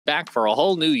Back for a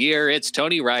whole new year. It's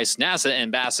Tony Rice, NASA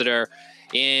ambassador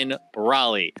in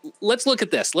Raleigh. Let's look at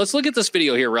this. Let's look at this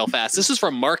video here real fast. This is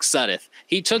from Mark Sudduth.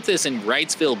 He took this in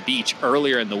Wrightsville Beach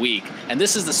earlier in the week, and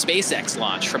this is the SpaceX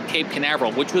launch from Cape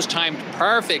Canaveral, which was timed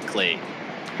perfectly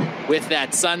with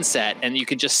that sunset, and you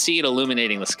can just see it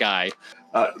illuminating the sky.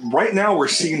 Right now, we're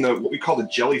seeing what we call the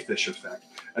jellyfish effect,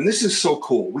 and this is so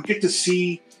cool. We get to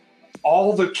see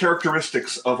all the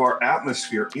characteristics of our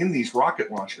atmosphere in these rocket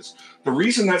launches. The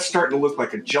reason that's starting to look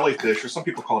like a jellyfish, or some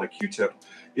people call it a Q-tip,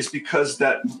 is because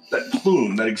that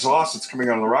plume, that exhaust that's coming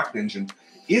out of the rocket engine,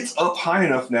 it's up high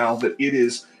enough now that it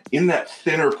is in that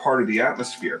thinner part of the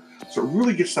atmosphere. So it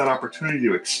really gets that opportunity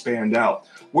to expand out.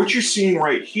 What you're seeing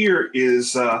right here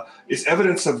is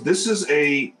evidence of this is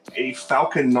a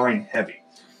Falcon 9 Heavy,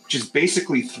 which is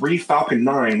basically 3 Falcon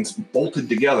 9s bolted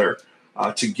together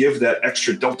to give that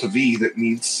extra delta V that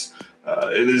needs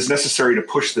it is necessary to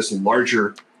push this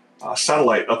larger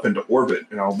satellite up into orbit.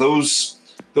 You know, those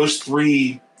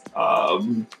 3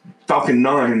 Falcon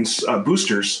 9s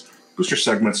booster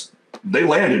segments, they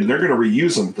landed and they're going to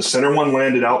reuse them. The center one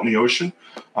landed out in the ocean,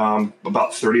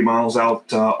 about 30 miles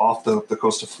out off the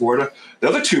coast of Florida. The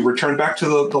other 2 returned back to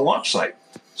the launch site.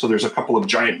 So there's a couple of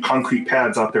giant concrete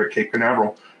pads out there at Cape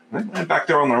Canaveral, and back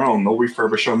there on their own. They'll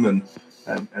refurbish them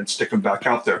and stick them back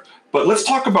out there. But let's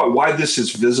talk about why this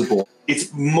is visible.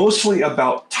 It's mostly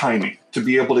about timing, to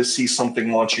be able to see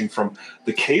something launching from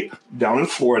the Cape down in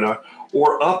Florida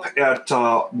or up at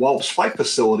Wallops Flight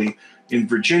Facility in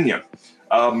Virginia.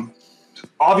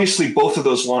 Obviously, both of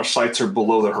those launch sites are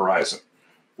below the horizon.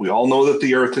 We all know that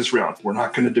the Earth is round. We're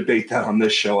not going to debate that on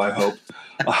this show, I hope.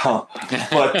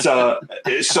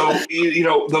 So, you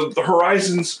know, the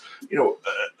horizons, you know,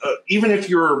 even if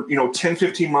you're, 10,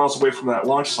 15 miles away from that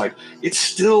launch site, it's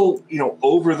still,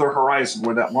 over the horizon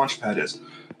where that launch pad is.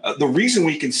 The reason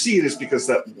we can see it is because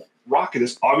that rocket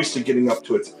is obviously getting up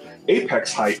to its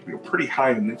apex height, pretty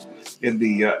high in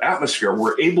the atmosphere.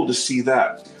 We're able to see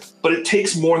that. But it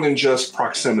takes more than just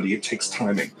proximity. It takes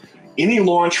timing. Any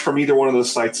launch from either one of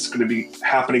those sites is going to be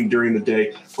happening during the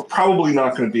day. We're probably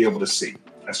not going to be able to see.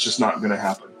 That's just not going to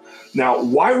happen. Now,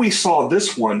 why we saw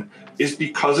this one is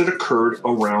because it occurred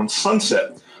around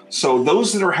sunset. So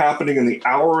those that are happening in the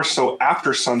hour or so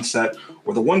after sunset,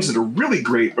 or the ones that are really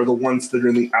great, are the ones that are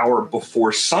in the hour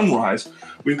before sunrise.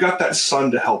 We've got that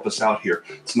sun to help us out here.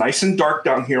 It's nice and dark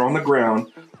down here on the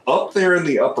ground. Up there in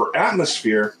the upper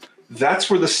atmosphere, that's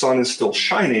where the sun is still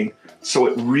shining. So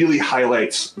it really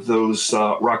highlights those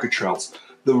rocket trails.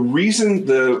 The reason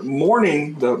the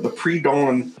morning, the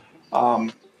pre-dawn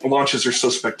launches are so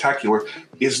spectacular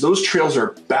is those trails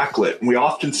are backlit. And we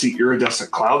often see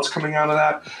iridescent clouds coming out of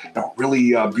that,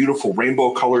 really beautiful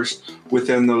rainbow colors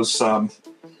within those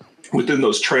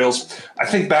trails. I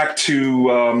think back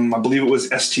to, I believe it was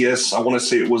STS, I want to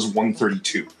say it was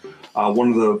 132.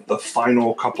 One of the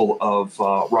final couple of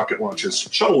rocket launches,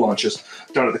 shuttle launches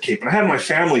down at the Cape. And I had my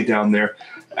family down there,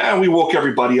 and we woke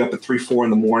everybody up at 3, 4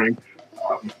 in the morning,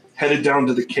 headed down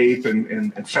to the Cape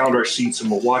and found our seats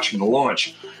and were watching the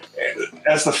launch. And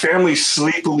as the family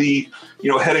sleepily,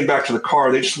 heading back to the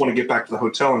car, they just want to get back to the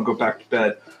hotel and go back to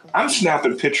bed. I'm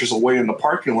snapping pictures away in the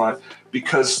parking lot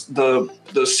because the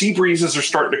sea breezes are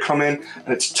starting to come in, and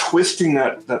it's twisting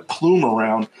that plume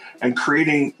around and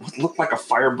creating what looked like a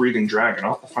fire-breathing dragon.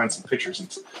 I'll have to find some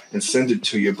pictures and send it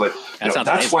to you. But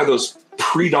that's why those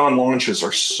pre-dawn launches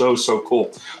are so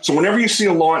cool. So whenever you see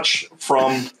a launch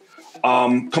from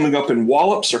coming up in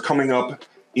Wallops or coming up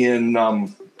in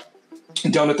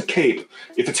down at the Cape,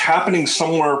 if it's happening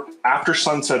somewhere after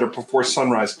sunset or before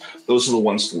sunrise, those are the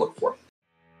ones to look for.